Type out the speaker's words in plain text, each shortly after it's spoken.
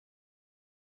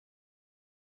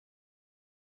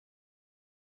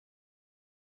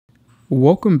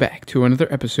Welcome back to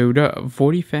another episode of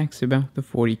 40 Facts About the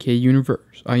 40K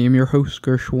Universe. I am your host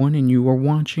Gershwin and you are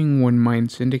watching One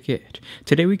Mind Syndicate.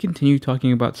 Today we continue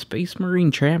talking about Space Marine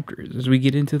chapters as we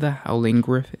get into the Howling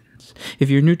Griffons. If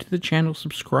you're new to the channel,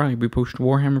 subscribe. We post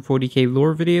Warhammer 40K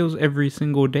lore videos every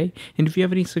single day, and if you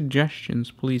have any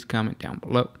suggestions, please comment down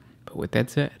below. But with that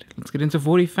said, let's get into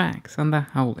 40 facts on the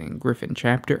Howling Griffon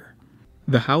chapter.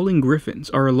 The Howling Griffons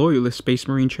are a loyalist Space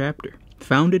Marine chapter,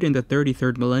 founded in the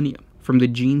 33rd millennium. From the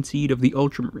gene seed of the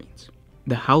Ultramarines.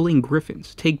 The Howling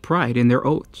Griffons take pride in their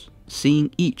oaths,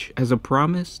 seeing each as a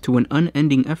promise to an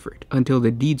unending effort until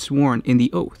the deed sworn in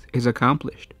the oath is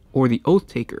accomplished, or the oath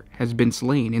taker has been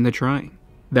slain in the trying.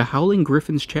 The Howling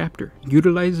Griffons chapter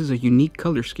utilizes a unique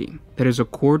color scheme that is a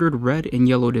quartered red and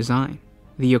yellow design.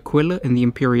 The Aquila and the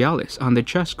Imperialis on the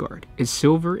chest guard is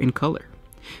silver in color.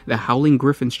 The Howling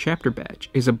Griffons chapter badge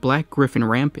is a black griffin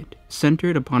rampant,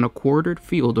 centered upon a quartered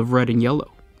field of red and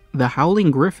yellow. The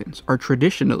Howling Griffons are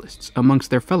traditionalists amongst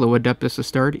their fellow Adeptus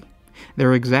Astartes.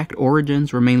 Their exact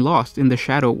origins remain lost in the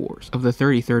Shadow Wars of the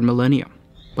 33rd millennium,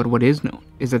 but what is known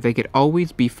is that they could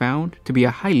always be found to be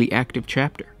a highly active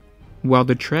chapter. While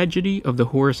the tragedy of the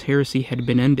Horus Heresy had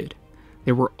been ended,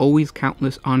 there were always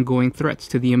countless ongoing threats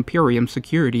to the Imperium's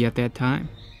security at that time.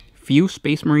 Few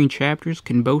Space Marine chapters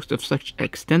can boast of such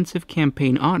extensive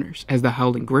campaign honors as the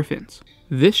Howling Griffons.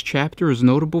 This chapter is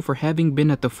notable for having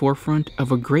been at the forefront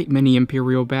of a great many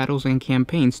Imperial battles and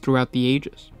campaigns throughout the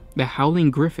ages. The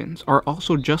Howling Griffons are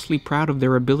also justly proud of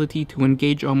their ability to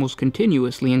engage almost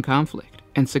continuously in conflict,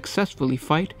 and successfully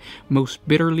fight most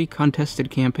bitterly contested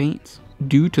campaigns.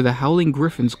 Due to the Howling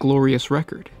Griffons' glorious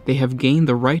record, they have gained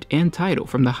the right and title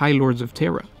from the High Lords of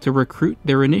Terra to recruit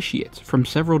their initiates from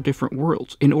several different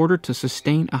worlds in order to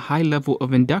sustain a high level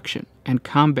of induction and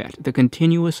combat the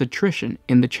continuous attrition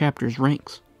in the chapter's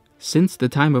ranks. Since the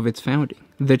time of its founding,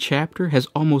 the chapter has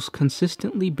almost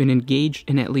consistently been engaged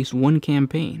in at least one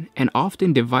campaign and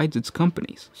often divides its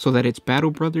companies so that its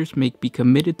battle brothers may be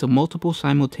committed to multiple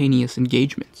simultaneous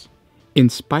engagements. In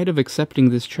spite of accepting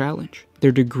this challenge,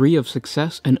 their degree of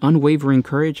success and unwavering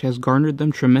courage has garnered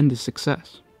them tremendous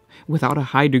success. Without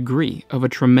a high degree of a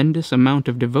tremendous amount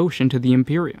of devotion to the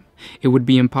Imperium, it would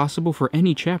be impossible for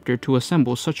any chapter to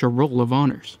assemble such a roll of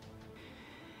honors.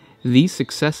 These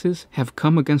successes have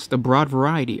come against a broad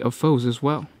variety of foes as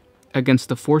well. Against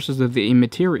the forces of the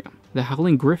Immaterium, the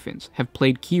Howling Griffons have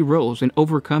played key roles in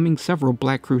overcoming several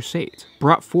Black Crusades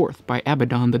brought forth by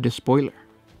Abaddon the Despoiler.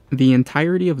 The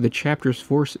entirety of the chapter's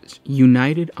forces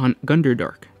united on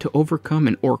Gundardark to overcome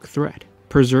an Orc threat,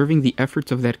 preserving the efforts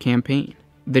of that campaign.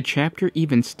 The chapter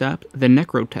even stopped the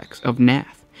Necrotex of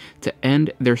Nath to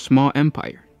end their small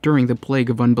empire during the Plague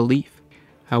of Unbelief.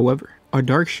 However, a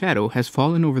dark shadow has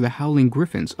fallen over the Howling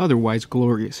Griffons' otherwise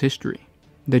glorious history.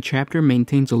 The chapter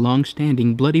maintains a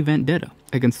long-standing bloody vendetta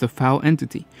against the foul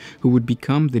entity who would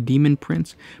become the demon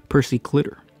prince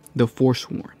Persiclitter, the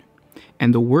Forsworn,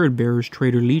 and the Word-Bearers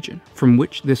Traitor Legion, from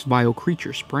which this vile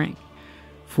creature sprang.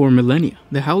 For millennia,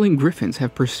 the Howling Griffons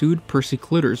have pursued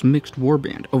Persiclitter's mixed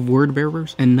warband of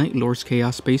Word-Bearers and Night Lord's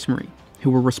Chaos Space Marine,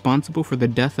 who were responsible for the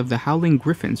death of the Howling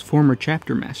Griffons' former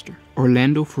chapter master,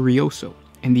 Orlando Furioso,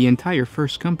 and the entire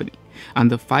First Company, on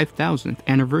the 5,000th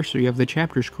anniversary of the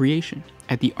chapter's creation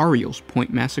at the Ariel's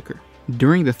Point Massacre.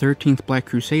 During the 13th Black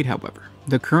Crusade, however,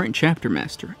 the current chapter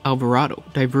master, Alvarado,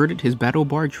 diverted his battle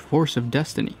barge Force of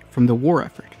Destiny from the war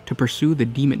effort to pursue the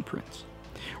Demon Prince.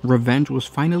 Revenge was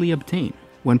finally obtained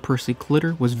when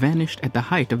Persiclitter was vanished at the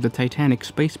height of the titanic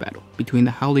space battle between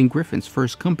the Howling Griffons'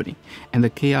 First Company and the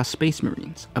Chaos Space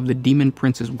Marines of the Demon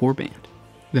Prince's warband.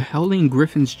 The Howling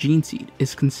Griffons' gene seed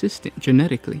is consistent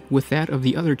genetically with that of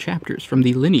the other chapters from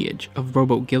the lineage of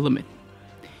Robo Guilliman.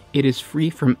 It is free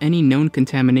from any known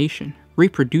contamination,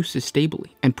 reproduces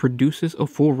stably, and produces a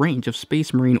full range of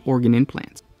Space Marine organ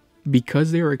implants.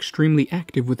 Because they are extremely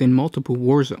active within multiple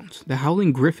war zones, the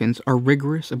Howling Griffons are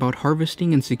rigorous about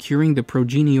harvesting and securing the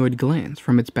progenioid glands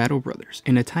from its battle brothers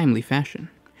in a timely fashion.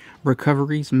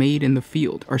 Recoveries made in the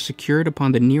field are secured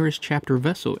upon the nearest chapter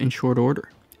vessel in short order,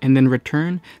 and then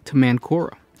returned to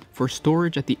Mancora for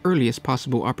storage at the earliest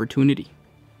possible opportunity.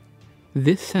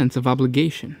 This sense of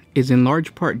obligation is in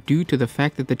large part due to the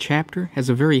fact that the chapter has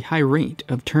a very high rate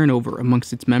of turnover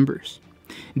amongst its members.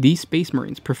 These Space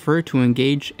Marines prefer to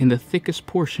engage in the thickest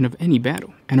portion of any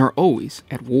battle and are always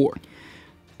at war.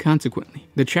 Consequently,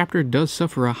 the chapter does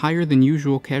suffer a higher than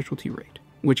usual casualty rate,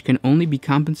 which can only be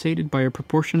compensated by a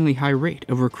proportionally high rate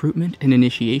of recruitment and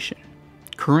initiation.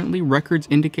 Currently, records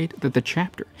indicate that the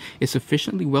chapter is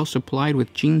sufficiently well supplied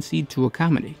with gene seed to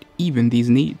accommodate even these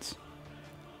needs.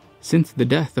 Since the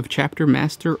death of Chapter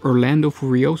Master Orlando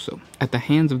Furioso at the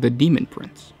hands of the Demon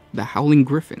Prince, the Howling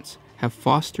Griffons have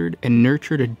fostered and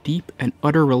nurtured a deep and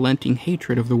utter relenting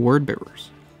hatred of the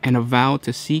word-bearers, and a vow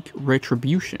to seek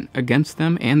retribution against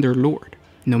them and their lord,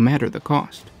 no matter the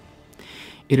cost.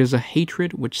 It is a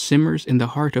hatred which simmers in the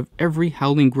heart of every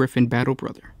Howling Griffin battle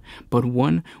brother, but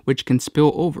one which can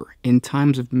spill over in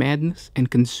times of madness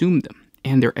and consume them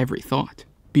and their every thought.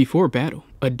 Before battle,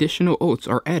 additional oaths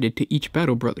are added to each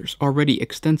battle brother's already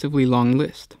extensively long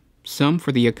list, some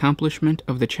for the accomplishment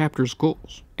of the chapter's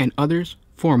goals, and others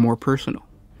far more personal.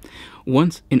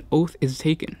 Once an oath is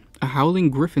taken, a Howling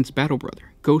Griffin's battle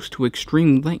brother goes to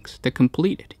extreme lengths to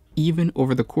complete it, even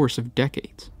over the course of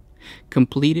decades.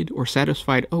 Completed or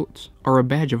satisfied oaths are a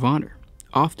badge of honor,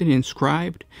 often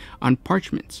inscribed on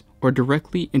parchments or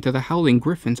directly into the Howling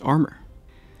Griffin's armor.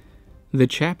 The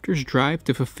chapter's drive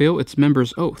to fulfill its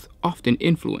members' oath often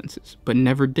influences, but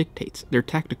never dictates, their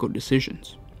tactical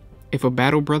decisions. If a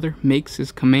battle brother makes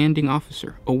his commanding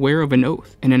officer aware of an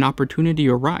oath and an opportunity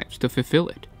arrives to fulfill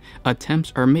it,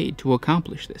 attempts are made to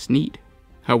accomplish this need.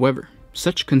 However,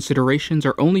 such considerations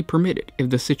are only permitted if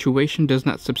the situation does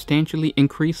not substantially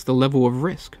increase the level of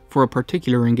risk for a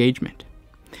particular engagement.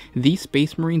 These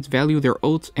Space Marines value their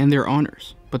oaths and their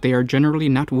honors, but they are generally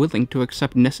not willing to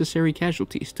accept necessary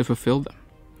casualties to fulfill them.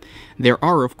 There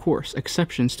are, of course,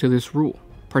 exceptions to this rule,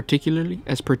 particularly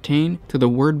as pertain to the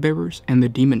word-bearers and the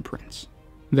Demon Prince.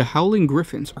 The Howling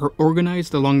Griffins are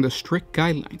organized along the strict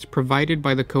guidelines provided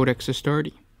by the Codex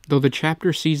Astartes, though the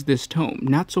chapter sees this tome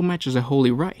not so much as a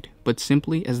holy rite, but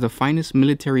simply as the finest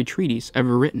military treatise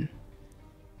ever written.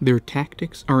 Their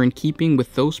tactics are in keeping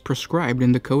with those prescribed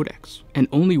in the Codex, and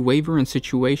only waver in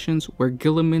situations where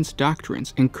Guilliman's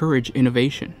doctrines encourage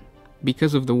innovation.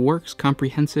 Because of the work's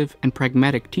comprehensive and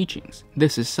pragmatic teachings,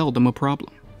 this is seldom a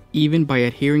problem. Even by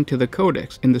adhering to the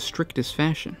Codex in the strictest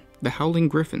fashion, the Howling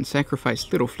Griffins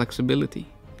sacrifice little flexibility.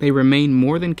 They remain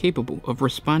more than capable of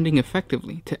responding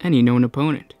effectively to any known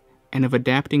opponent, and of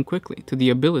adapting quickly to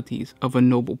the abilities of a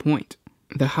noble point.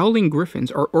 The Howling Griffins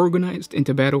are organized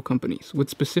into battle companies with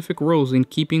specific roles in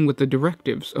keeping with the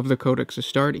directives of the Codex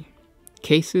Astartes.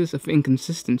 Cases of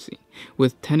inconsistency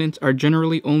with tenets are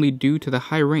generally only due to the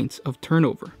high rates of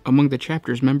turnover among the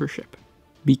chapter's membership.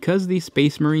 Because these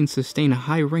Space Marines sustain a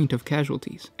high rate of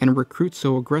casualties and recruit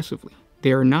so aggressively,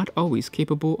 they are not always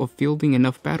capable of fielding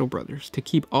enough battle brothers to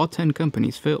keep all 10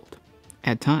 companies filled.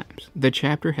 At times, the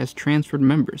chapter has transferred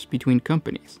members between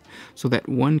companies so that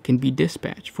one can be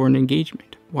dispatched for an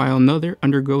engagement while another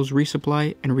undergoes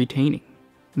resupply and retaining.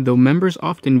 Though members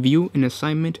often view an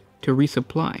assignment to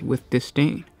resupply with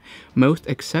disdain, most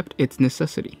accept its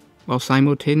necessity, while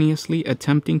simultaneously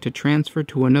attempting to transfer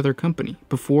to another company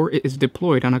before it is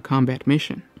deployed on a combat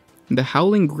mission. The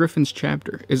Howling Griffons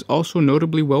chapter is also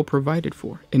notably well provided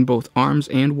for in both arms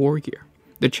and war gear.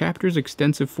 The chapter's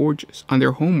extensive forges on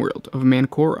their homeworld of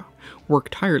Mancora work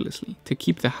tirelessly to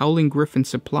keep the Howling Griffins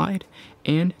supplied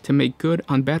and to make good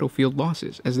on battlefield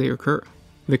losses as they occur.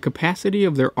 The capacity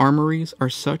of their armories are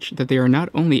such that they are not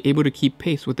only able to keep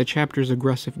pace with the chapter's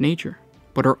aggressive nature,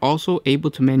 but are also able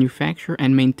to manufacture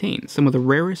and maintain some of the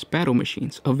rarest battle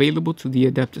machines available to the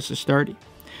Adeptus Astartes,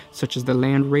 such as the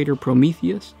Land Raider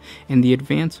Prometheus and the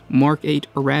advanced Mark 8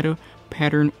 Errata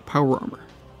pattern power armor.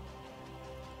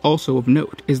 Also of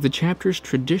note is the chapter's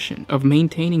tradition of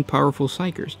maintaining powerful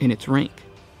psychers in its rank,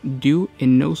 due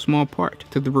in no small part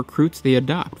to the recruits they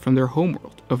adopt from their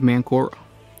homeworld of Mancora,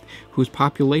 whose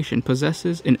population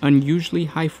possesses an unusually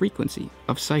high frequency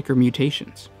of psyker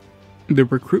mutations. The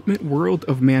recruitment world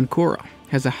of Mancora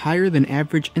has a higher than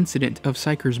average incident of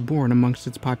psychers born amongst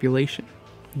its population.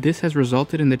 This has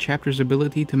resulted in the chapter's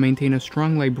ability to maintain a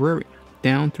strong librarian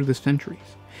down through the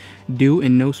centuries, due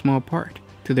in no small part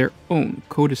to their own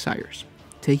codiciers,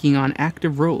 taking on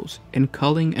active roles in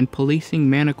culling and policing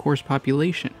Manicor's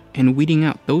population and weeding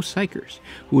out those psychers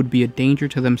who would be a danger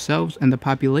to themselves and the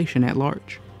population at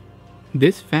large.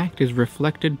 This fact is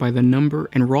reflected by the number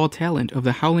and raw talent of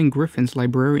the Howling Griffons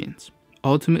librarians.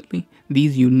 Ultimately,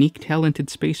 these unique talented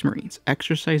Space Marines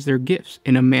exercise their gifts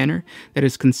in a manner that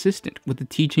is consistent with the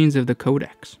teachings of the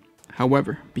Codex.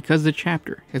 However, because the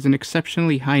chapter has an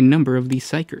exceptionally high number of these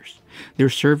psychers, their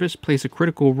service plays a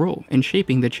critical role in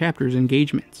shaping the chapter's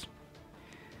engagements.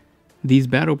 These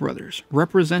battle brothers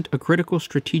represent a critical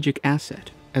strategic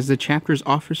asset, as the chapter's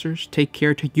officers take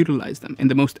care to utilize them in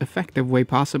the most effective way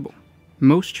possible.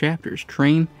 Most chapters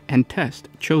train and test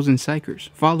chosen psychers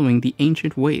following the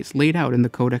ancient ways laid out in the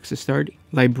Codex Astartes.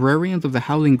 Librarians of the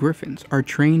Howling Griffons are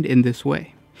trained in this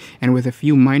way, and with a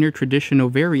few minor traditional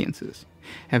variances,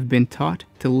 have been taught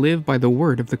to live by the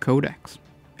word of the Codex.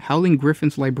 Howling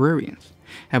Griffons librarians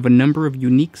have a number of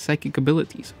unique psychic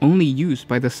abilities only used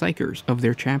by the psychers of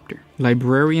their chapter.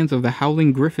 Librarians of the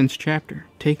Howling Griffons chapter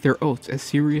take their oaths as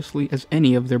seriously as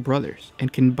any of their brothers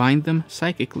and can bind them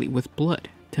psychically with blood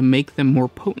to make them more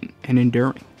potent and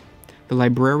enduring. The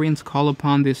librarians call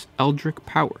upon this eldritch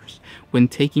powers when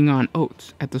taking on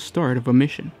oaths at the start of a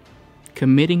mission,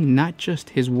 committing not just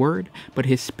his word but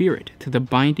his spirit to the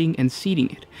binding and seeding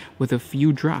it with a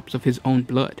few drops of his own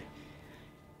blood.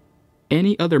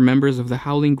 Any other members of the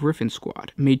Howling Griffon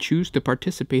squad may choose to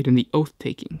participate in the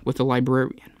oath-taking with a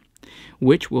librarian,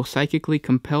 which will psychically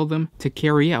compel them to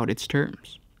carry out its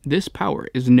terms. This power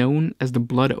is known as the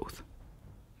Blood Oath.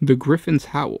 The Griffin's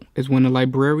Howl is when a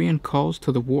librarian calls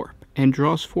to the warp and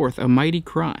draws forth a mighty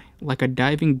cry like a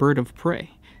diving bird of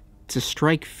prey to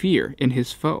strike fear in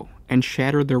his foe and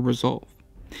shatter their resolve.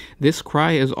 This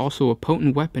cry is also a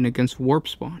potent weapon against warp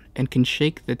spawn and can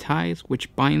shake the ties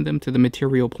which bind them to the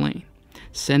material plane,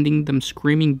 sending them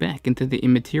screaming back into the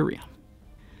immaterium.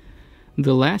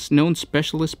 The last known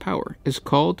specialist power is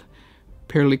called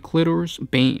Perliclitor's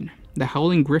Bane. The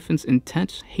Howling Griffons'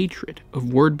 intense hatred of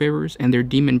wordbearers and their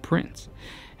demon prince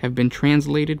have been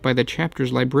translated by the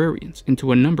chapter's librarians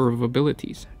into a number of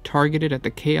abilities targeted at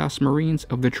the Chaos Marines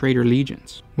of the Traitor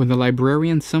Legions. When the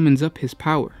librarian summons up his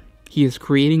power, he is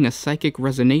creating a psychic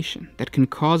resonation that can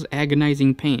cause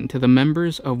agonizing pain to the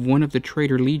members of one of the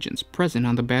Traitor Legions present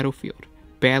on the battlefield,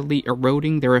 badly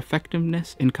eroding their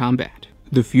effectiveness in combat.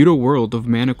 The feudal world of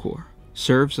Manticore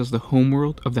serves as the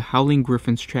homeworld of the Howling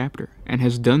Griffons chapter and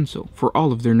has done so for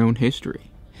all of their known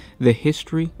history. The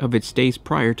history of its days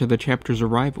prior to the chapter's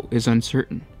arrival is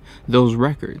uncertain, those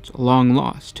records long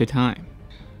lost to time.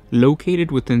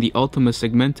 Located within the Ultima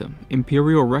Segmentum,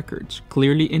 Imperial records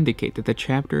clearly indicate that the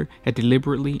chapter had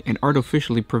deliberately and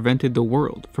artificially prevented the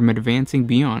world from advancing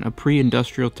beyond a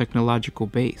pre-industrial technological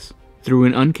base. Through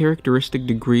an uncharacteristic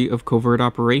degree of covert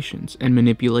operations and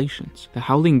manipulations, the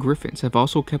Howling Griffons have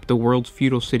also kept the world's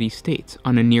feudal city-states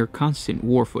on a near-constant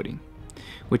war footing,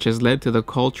 which has led to the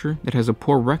culture that has a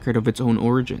poor record of its own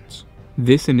origins.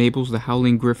 This enables the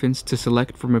Howling Griffons to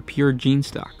select from a pure gene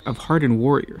stock of hardened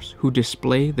warriors who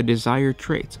display the desired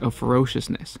traits of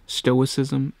ferociousness,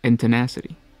 stoicism, and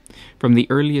tenacity. From the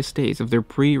earliest days of their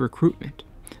pre-recruitment,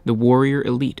 the warrior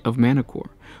elite of Manticore,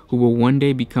 who will one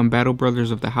day become battle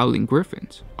brothers of the Howling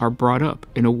Griffons, are brought up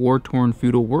in a war-torn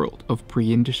feudal world of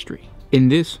pre-industry. In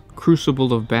this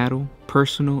crucible of battle,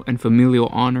 personal and familial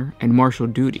honor, and martial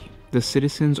duty, the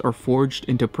citizens are forged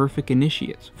into perfect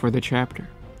initiates for the chapter.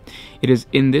 It is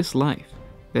in this life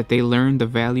that they learn the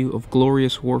value of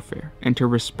glorious warfare and to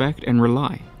respect and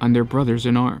rely on their brothers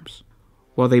in arms.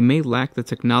 While they may lack the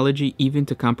technology even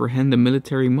to comprehend the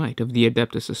military might of the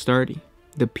Adeptus Astartes,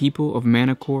 the people of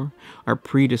Manticore are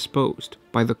predisposed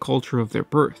by the culture of their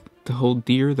birth to hold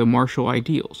dear the martial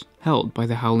ideals held by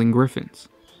the Howling Griffons.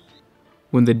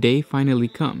 When the day finally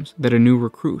comes that a new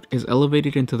recruit is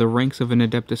elevated into the ranks of an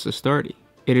Adeptus Astartes,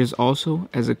 it is also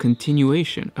as a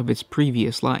continuation of its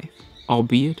previous life,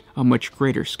 albeit a much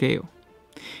greater scale.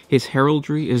 His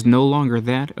heraldry is no longer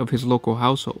that of his local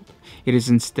household, it is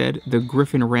instead the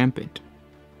Griffin Rampant.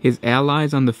 His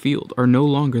allies on the field are no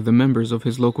longer the members of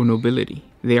his local nobility,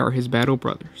 they are his battle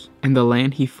brothers, and the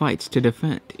land he fights to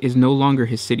defend is no longer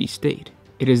his city-state,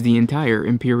 it is the entire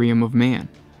Imperium of Man.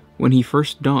 When he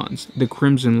first dons the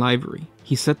crimson livery,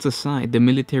 he sets aside the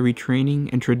military training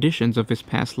and traditions of his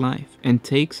past life and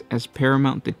takes as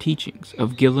paramount the teachings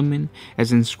of Guilliman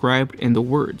as inscribed in the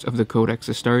words of the Codex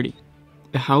Astartes.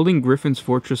 The Howling Griffons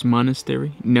Fortress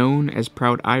Monastery, known as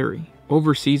Proud Eyrie,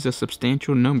 oversees a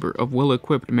substantial number of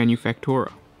well-equipped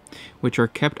manufactura, which are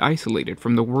kept isolated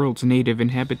from the world's native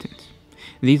inhabitants.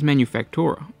 These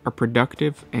manufactura are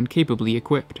productive and capably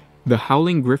equipped. The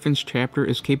Howling Griffons chapter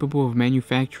is capable of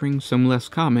manufacturing some less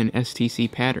common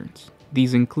STC patterns.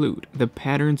 These include the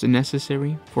patterns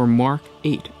necessary for Mark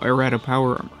 8 errata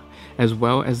power armor, as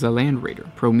well as the Land Raider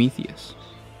Prometheus.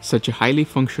 Such a highly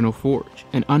functional forge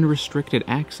and unrestricted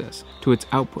access to its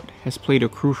output has played a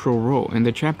crucial role in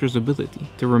the chapter's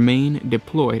ability to remain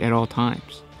deployed at all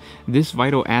times. This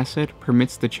vital asset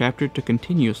permits the chapter to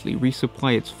continuously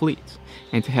resupply its fleets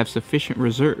and to have sufficient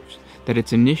reserves that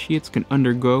its initiates can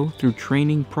undergo through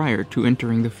training prior to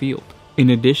entering the field. In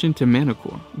addition to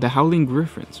Manticore, the Howling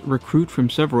Griffons recruit from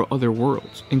several other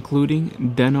worlds, including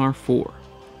Denar 4.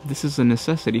 This is a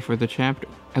necessity for the chapter,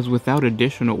 as without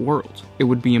additional worlds, it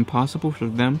would be impossible for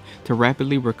them to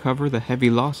rapidly recover the heavy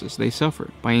losses they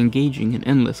suffered by engaging in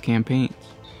endless campaigns.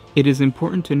 It is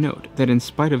important to note that in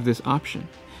spite of this option,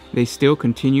 they still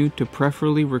continue to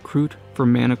preferably recruit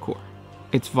from Manticore.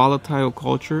 Its volatile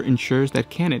culture ensures that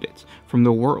candidates from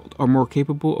the world are more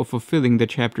capable of fulfilling the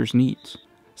chapter's needs.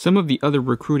 Some of the other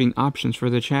recruiting options for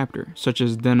the chapter, such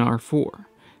as Denar 4,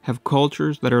 have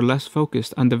cultures that are less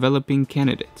focused on developing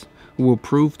candidates who will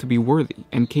prove to be worthy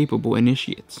and capable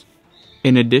initiates.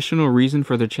 An additional reason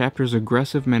for the chapter's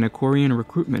aggressive Manacorian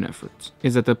recruitment efforts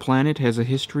is that the planet has a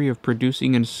history of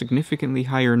producing a significantly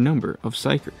higher number of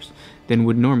psychers than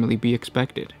would normally be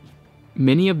expected.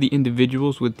 Many of the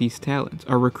individuals with these talents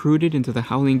are recruited into the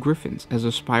Howling Griffons as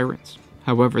aspirants.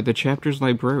 However, the chapter's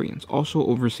librarians also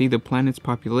oversee the planet's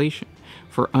population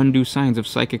for undue signs of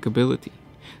psychic ability.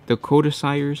 The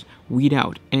codiciers weed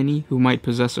out any who might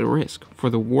possess a risk for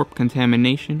the warp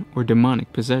contamination or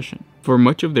demonic possession. For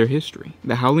much of their history,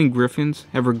 the Howling Griffons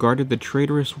have regarded the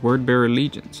traitorous Wordbearer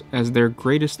legions as their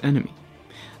greatest enemy.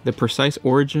 The precise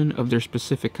origin of their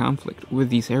specific conflict with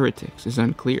these heretics is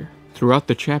unclear. Throughout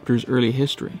the chapter's early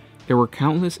history, there were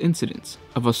countless incidents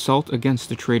of assault against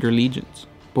the traitor legions.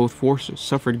 Both forces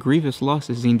suffered grievous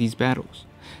losses in these battles,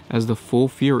 as the full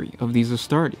fury of these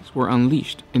Astartes were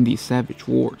unleashed in these savage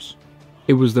wars.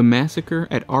 It was the massacre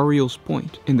at Ariel's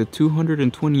Point in the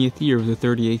 220th year of the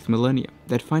 38th millennium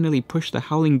that finally pushed the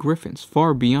Howling Griffons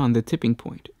far beyond the tipping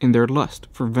point in their lust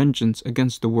for vengeance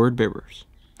against the Wordbearers.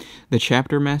 The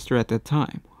chapter master at that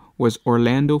time was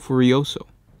Orlando Furioso.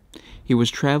 He was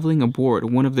traveling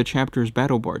aboard one of the chapter's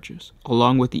battle barges,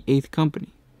 along with the 8th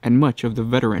Company and much of the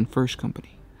veteran 1st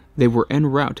Company. They were en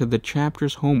route to the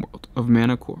chapter's homeworld of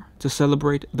Manacor to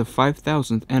celebrate the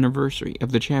 5,000th anniversary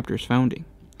of the chapter's founding,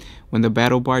 when the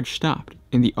battle barge stopped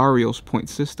in the Ariel's Point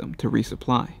system to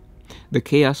resupply. The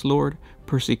Chaos Lord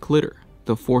Persiclitter,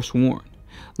 the Forsworn,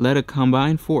 led a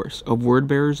combined force of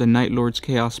Wordbearers and Night Lord's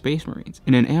Chaos Spacemarines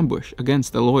in an ambush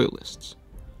against the Loyalists.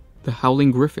 The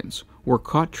Howling Griffons were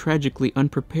caught tragically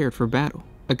unprepared for battle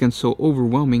against so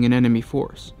overwhelming an enemy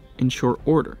force. In short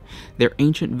order, their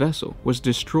ancient vessel was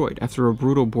destroyed after a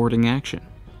brutal boarding action.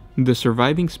 The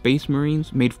surviving Space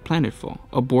Marines made planetfall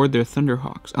aboard their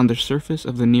Thunderhawks on the surface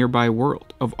of the nearby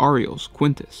world of Ariel's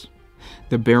Quintus.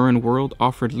 The barren world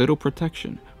offered little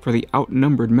protection for the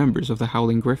outnumbered members of the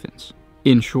Howling Griffons.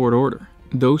 In short order,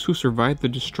 those who survived the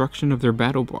destruction of their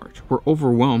battle barge were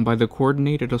overwhelmed by the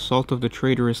coordinated assault of the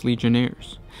traitorous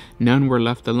legionnaires. None were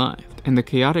left alive, and the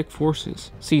chaotic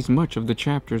forces seized much of the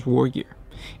chapter's war gear,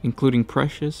 including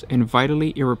precious and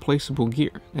vitally irreplaceable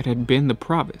gear that had been the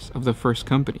province of the 1st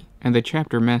Company and the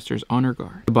chapter master's honor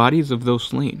guard. The bodies of those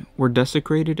slain were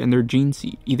desecrated and their gene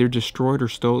seed either destroyed or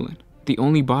stolen. The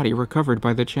only body recovered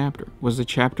by the chapter was the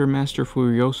chapter master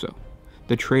Furioso.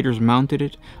 The traitors mounted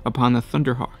it upon the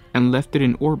Thunderhawk and left it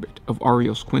in orbit of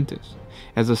Ariel's Quintus,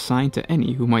 as a sign to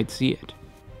any who might see it.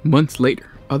 Months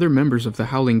later, other members of the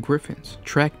Howling Griffons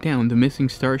tracked down the missing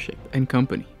starship and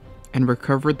company, and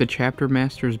recovered the chapter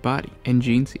master's body and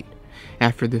gene seed.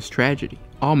 After this tragedy,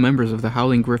 all members of the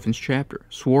Howling Griffons chapter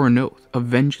swore an oath of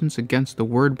vengeance against the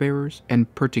Wordbearers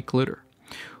and Persiclitter,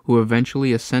 who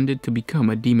eventually ascended to become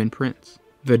a demon prince.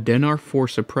 The Denar 4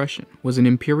 suppression was an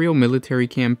imperial military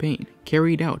campaign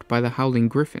carried out by the Howling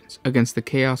Griffons against the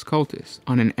Chaos Cultists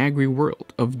on an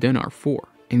agri-world of Denar 4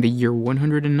 in the year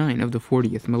 109 of the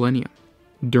 40th millennium.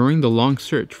 During the long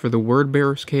search for the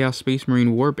Wordbearers Chaos Space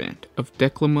Marine warband of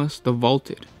Declamus the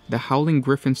Vaulted, the Howling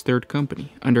Griffons 3rd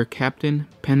Company, under Captain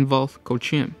Penvalth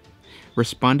Kochim,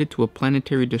 responded to a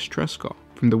planetary distress call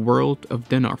from the world of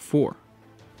Denar 4.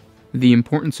 The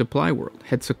important supply world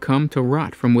had succumbed to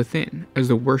rot from within as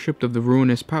the worship of the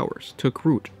ruinous powers took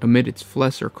root amid its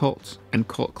lesser cults and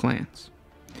cult clans.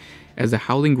 As the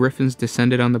Howling Griffons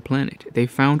descended on the planet, they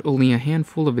found only a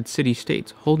handful of its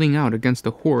city-states holding out against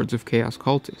the hordes of chaos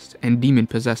cultists and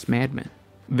demon-possessed madmen.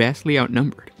 Vastly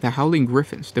outnumbered, the Howling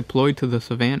Griffons deployed to the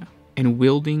savannah, and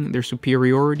wielding their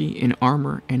superiority in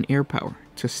armor and air power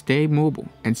to stay mobile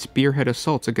and spearhead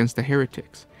assaults against the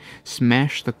heretics,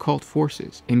 smashed the cult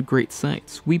forces in great sight,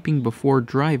 sweeping before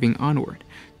driving onward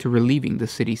to relieving the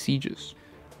city sieges.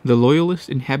 The loyalist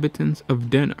inhabitants of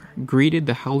Denar greeted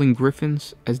the Howling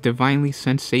Griffons as divinely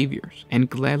sent saviors and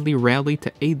gladly rallied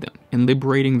to aid them in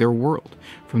liberating their world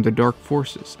from the dark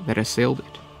forces that assailed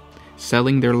it,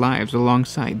 selling their lives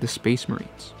alongside the Space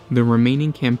Marines. The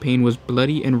remaining campaign was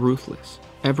bloody and ruthless,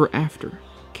 ever after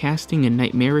casting a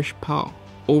nightmarish pall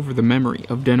over the memory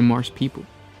of Denamar's people.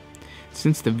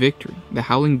 Since the victory, the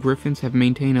Howling Griffons have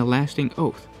maintained a lasting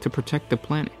oath to protect the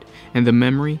planet and the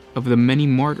memory of the many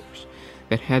martyrs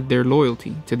that had their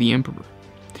loyalty to the Emperor,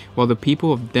 while the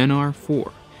people of Denar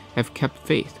 4 have kept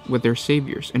faith with their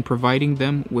saviors in providing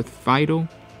them with vital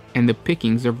and the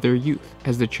pickings of their youth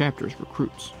as the chapter's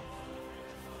recruits.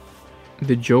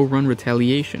 The Joe Run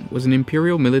Retaliation was an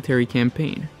imperial military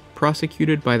campaign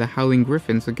prosecuted by the Howling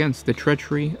Griffons against the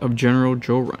treachery of General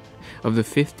Joe Run of the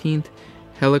 15th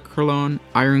Helicarlon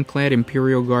Ironclad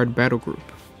Imperial Guard Battle Group.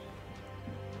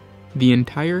 The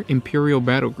entire Imperial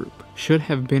battle group should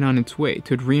have been on its way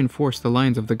to reinforce the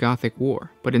lines of the Gothic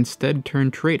War, but instead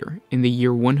turned traitor in the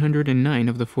year 109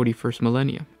 of the 41st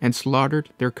millennium and slaughtered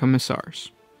their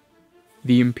commissars.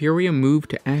 The Imperium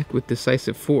moved to act with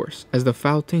decisive force, as the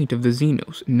foul taint of the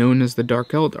Xenos, known as the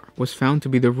Dark Eldar, was found to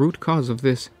be the root cause of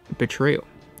this betrayal,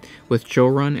 with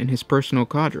Joran and his personal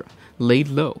cadre laid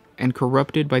low and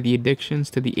corrupted by the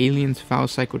addictions to the aliens' foul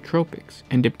psychotropics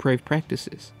and depraved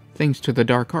practices, thanks to the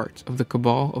dark arts of the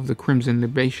Cabal of the Crimson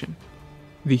Libation.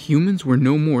 The humans were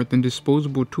no more than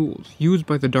disposable tools used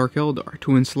by the Dark Eldar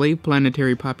to enslave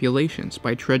planetary populations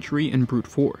by treachery and brute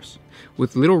force,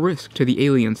 with little risk to the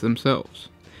aliens themselves.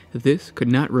 This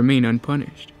could not remain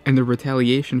unpunished, and the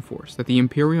retaliation force that the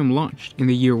Imperium launched in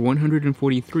the year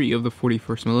 143 of the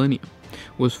 41st millennium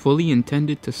was fully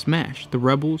intended to smash the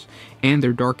rebels and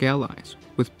their dark allies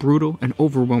with brutal and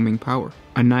overwhelming power,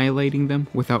 annihilating them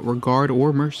without regard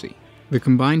or mercy. The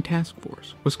combined task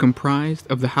force was comprised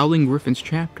of the Howling Griffons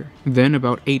chapter, then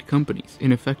about 8 companies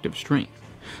in effective strength,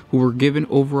 who were given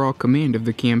overall command of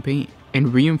the campaign,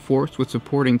 and reinforced with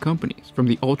supporting companies from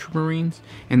the Ultramarines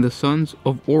and the Sons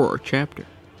of Auror chapter.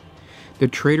 The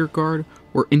Traitor Guard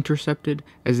were intercepted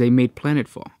as they made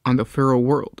planetfall on the feral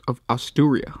world of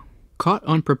Asturia. Caught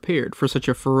unprepared for such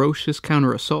a ferocious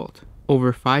counter-assault,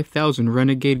 over 5,000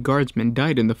 renegade guardsmen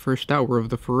died in the first hour of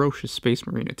the ferocious Space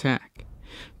Marine attack,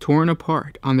 torn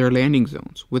apart on their landing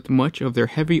zones with much of their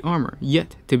heavy armor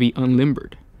yet to be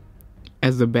unlimbered.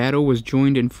 As the battle was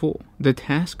joined in full, the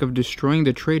task of destroying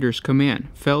the traitor's command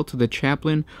fell to the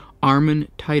chaplain Armin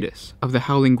Titus of the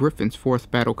Howling Griffons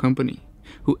 4th Battle Company,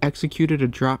 who executed a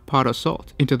drop-pod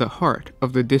assault into the heart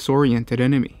of the disoriented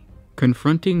enemy,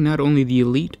 confronting not only the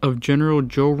elite of General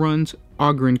Joran's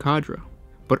Ogren cadre,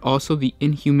 but also the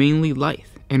inhumanely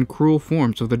lithe and cruel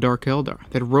forms of the Dark Eldar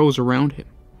that rose around him.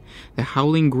 The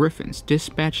Howling Griffons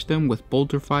dispatched them with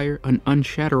bolter fire and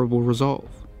unshatterable resolve.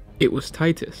 It was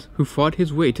Titus who fought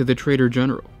his way to the traitor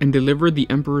general and delivered the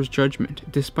Emperor's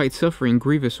judgment despite suffering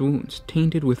grievous wounds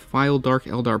tainted with vile Dark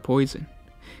Eldar poison,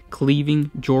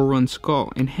 cleaving Joran's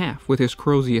skull in half with his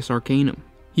Crozius Arcanum.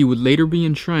 He would later be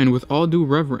enshrined with all due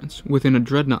reverence within a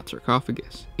dreadnought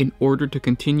sarcophagus in order to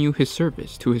continue his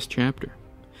service to his chapter.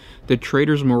 The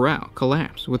traitors' morale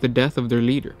collapsed with the death of their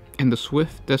leader and the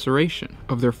swift desertion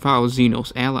of their foul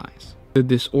Xenos allies. The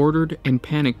disordered and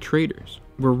panicked traitors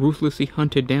were ruthlessly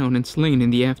hunted down and slain in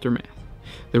the aftermath.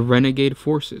 The renegade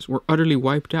forces were utterly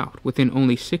wiped out within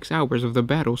only 6 hours of the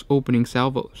battle's opening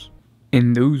salvos.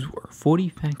 And those were 40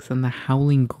 facts on the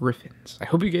Howling Griffons. I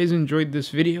hope you guys enjoyed this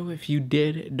video. If you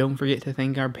did, don't forget to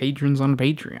thank our patrons on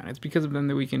Patreon. It's because of them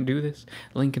that we can do this.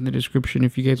 Link in the description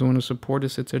if you guys want to support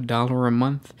us. It's $1 a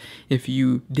month. If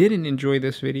you didn't enjoy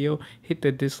this video, hit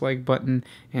the dislike button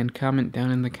and comment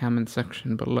down in the comment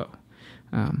section below.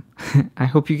 I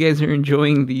hope you guys are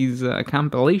enjoying these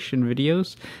compilation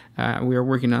videos. We are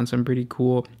working on some pretty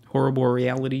cool Horrible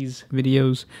Realities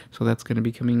videos, so that's going to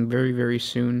be coming very, very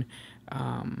soon.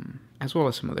 As well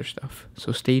as some other stuff.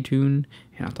 So stay tuned,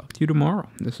 and I'll talk to you tomorrow.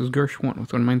 This is Gersh1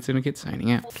 with One Mind Syndicate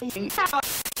signing out. Oh,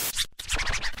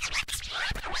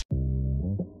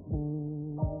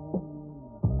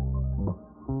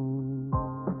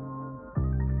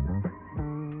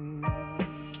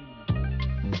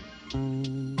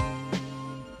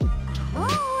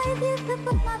 if you could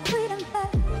put my